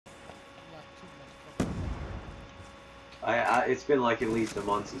It's been like at least a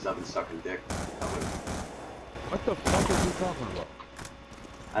month since I've been sucking dick. What the fuck are you talking about?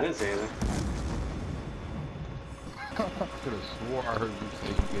 I didn't say anything. I could have swore I heard you say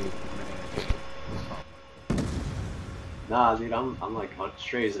you gave the man. Nah, dude, I'm like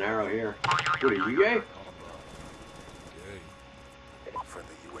straight as an arrow here. What are you gay?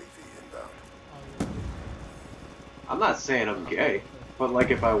 Friendly UAV inbound. I'm not saying I'm gay, but like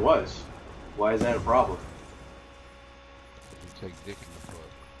if I was, why is that a problem? You take dick in the butt.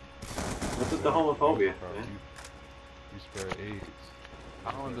 What's with the homophobia, man? You spread AIDS.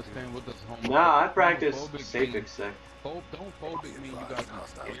 I don't understand what this homophobia. Nah, I practice safe sex. Don't phobic mean you got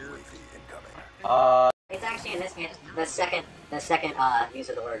scared. It's actually in this game, the second use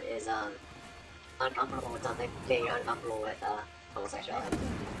of the word is uncomfortable with something, being uncomfortable with homosexuality.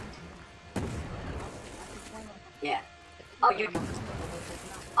 Yeah. Oh, you're.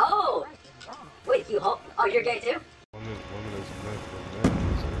 Oh. Wait, oh, you're gay too?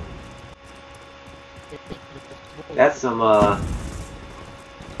 That's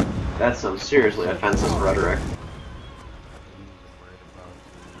some seriously offensive rhetoric.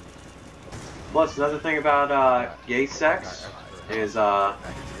 Plus, another thing about gay sex is you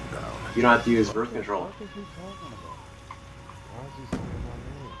don't have to use birth control. What is he talking about? Why is he saying my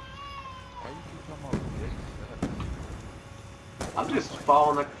name? Why you keep talking about gay sex? I'm just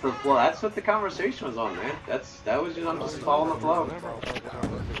following the flow. That's what the conversation was on, man. I'm just following the flow.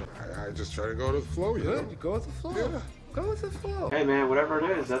 I just try to go with the flow, you know? You go with the flow. Yeah. Go with the flow. Hey, man, whatever it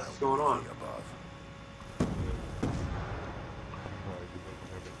is, that's what's going on.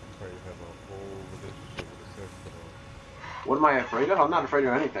 What am I afraid of? I'm not afraid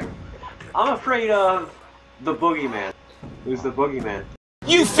of anything. I'm afraid of the boogeyman. Who's the boogeyman?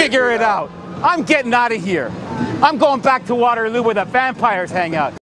 You figure it out. I'm getting out of here. I'm going back to Waterloo where the vampires hang out.